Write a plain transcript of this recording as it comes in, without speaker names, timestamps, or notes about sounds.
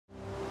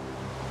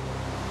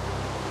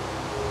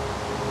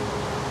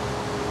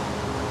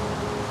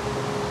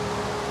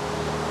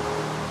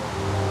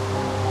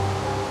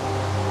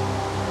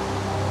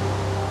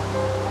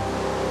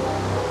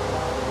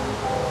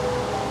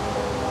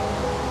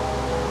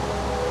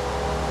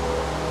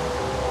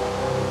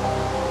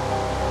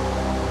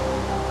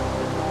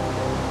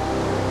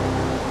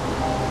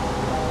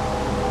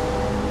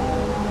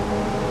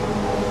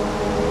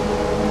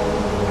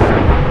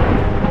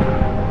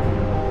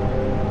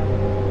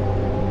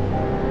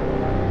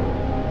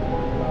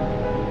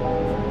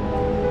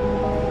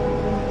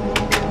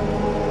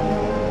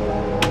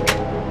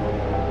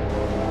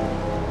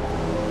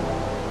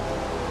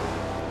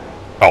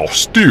Our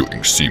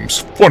steering seems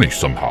funny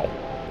somehow.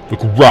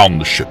 Look around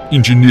the ship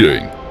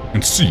engineering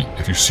and see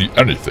if you see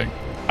anything.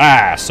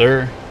 Aye,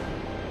 sir.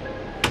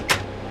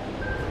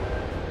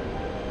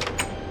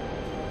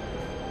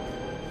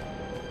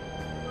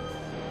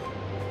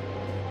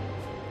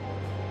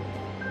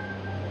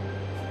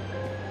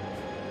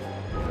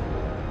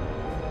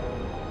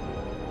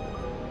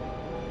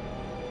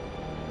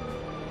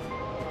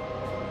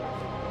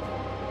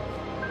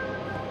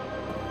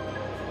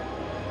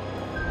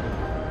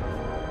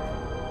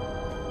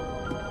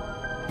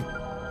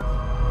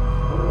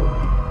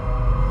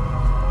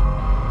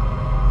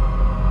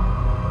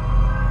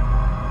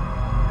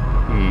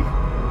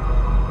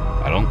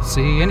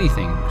 See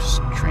anything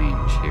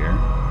strange here.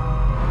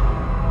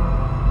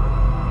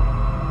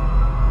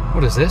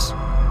 What is this?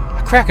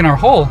 A crack in our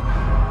hull?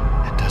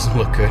 That doesn't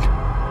look good.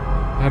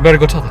 I better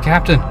go tell the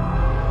captain.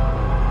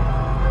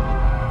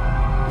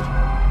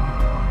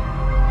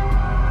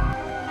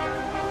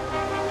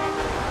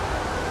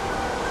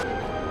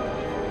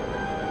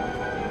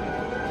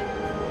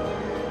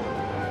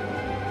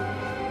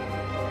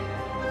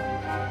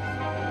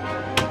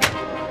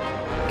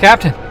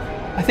 Captain,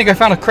 I think I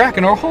found a crack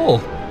in our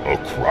hull. A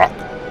crack?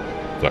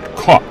 That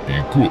can't be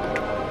good.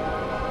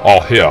 I'll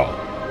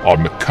have our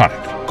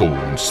mechanic go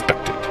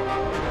inspect it.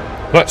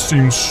 That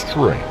seems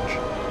strange,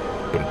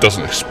 but it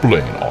doesn't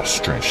explain our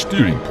strange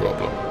steering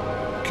problem.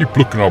 Keep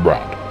looking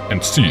around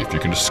and see if you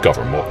can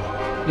discover more.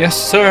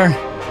 Yes, sir.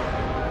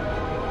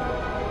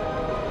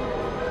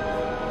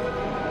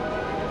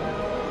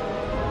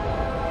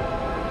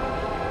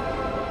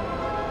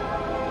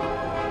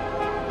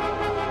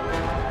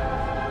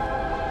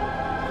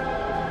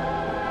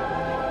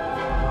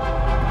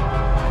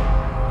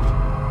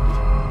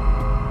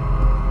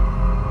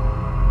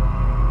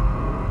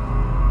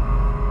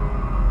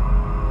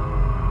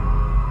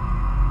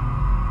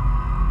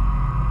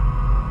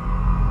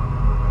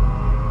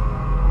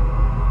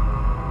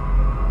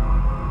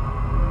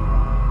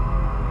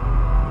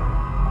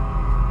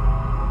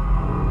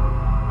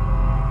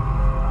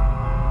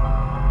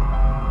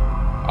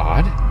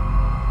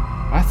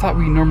 I thought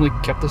we normally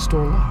kept this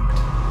door locked.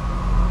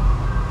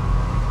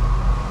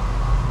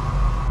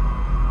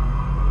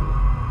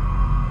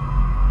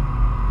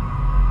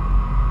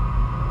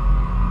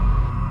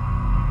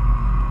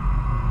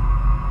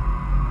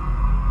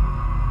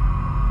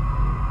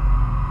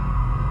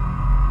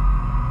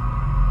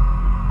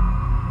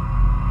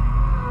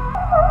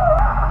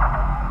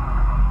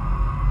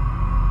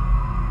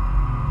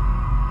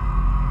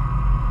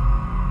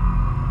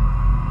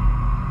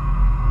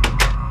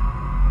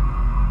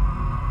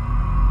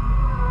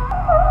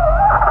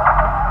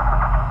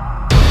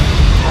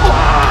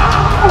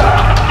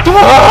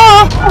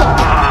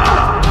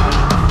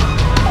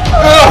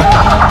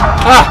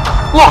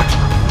 Locked!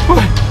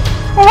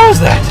 What was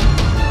that?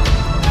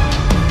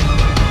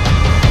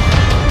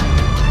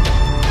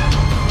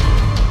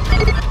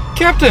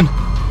 Captain!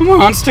 A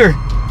monster!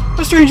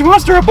 A strange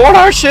monster aboard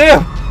our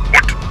ship!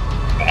 What?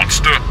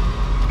 Monster?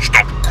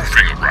 Stop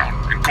goofing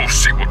around and go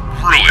see what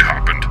really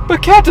happened.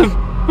 But Captain,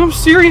 I'm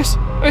serious.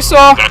 I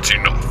saw... That's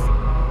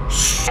enough.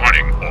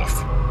 Signing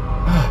off.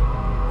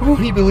 Why won't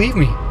he believe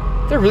me?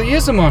 There really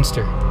is a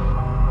monster.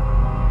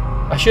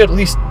 I should at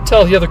least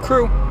tell the other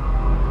crew.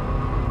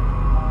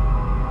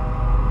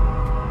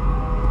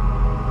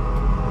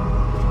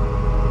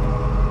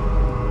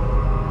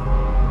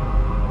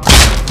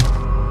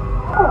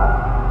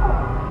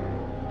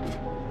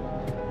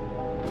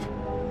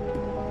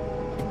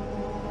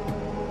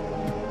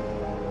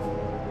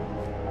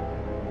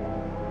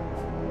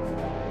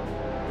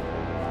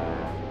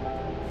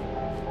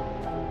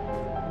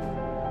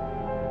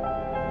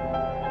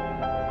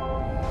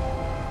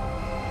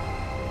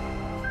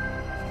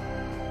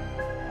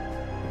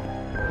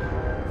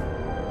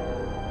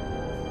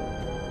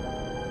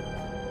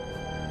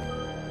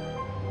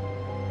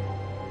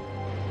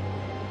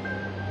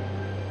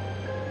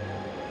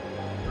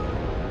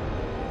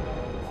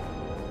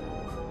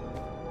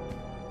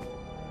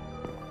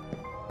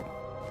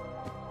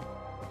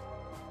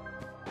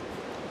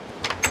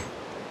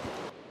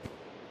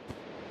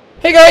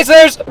 Hey guys,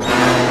 there's...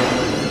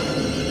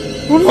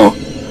 Oh no!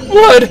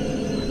 Blood!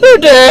 They're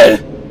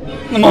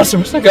dead! The monster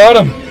must have got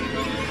him.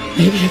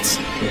 Maybe it's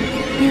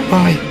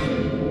nearby.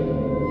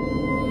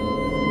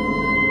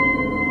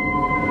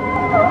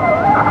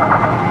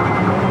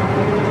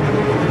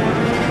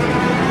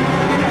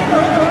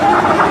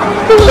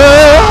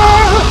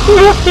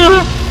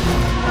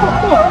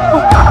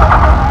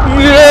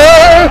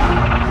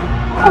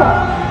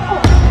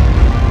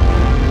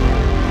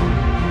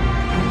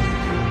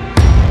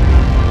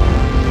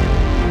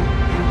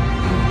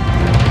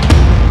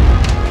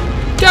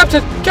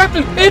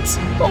 Captain, it's...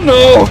 Oh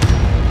no!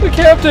 The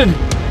captain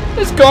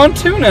is gone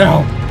too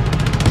now.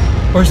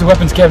 Where's the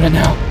weapons cabinet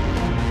now?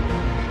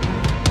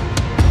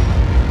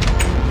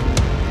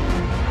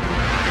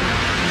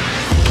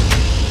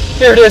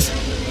 Here it is.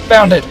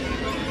 Found it.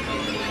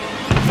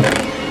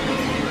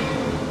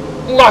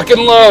 Lock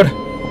and load.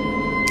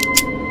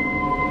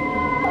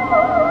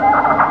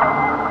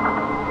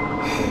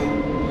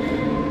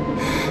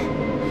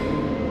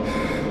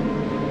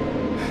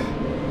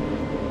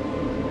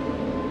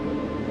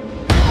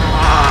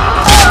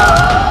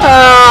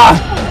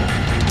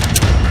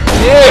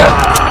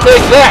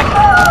 Take that!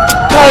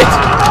 Right!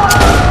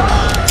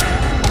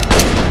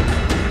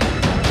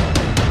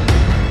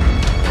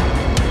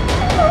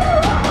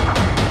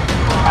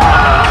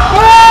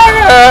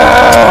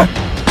 Ah!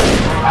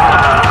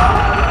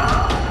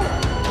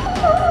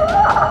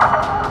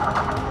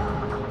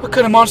 What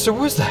kind of monster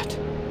was that?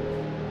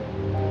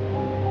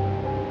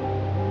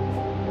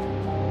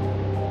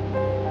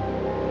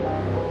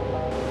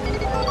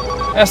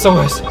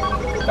 SOS!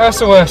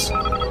 SOS!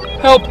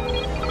 Help!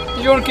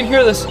 Anyone can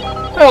hear this!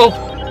 Help!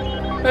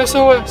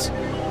 SOS!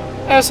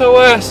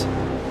 SOS!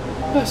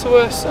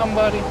 SOS!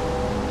 Somebody!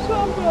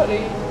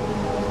 Somebody!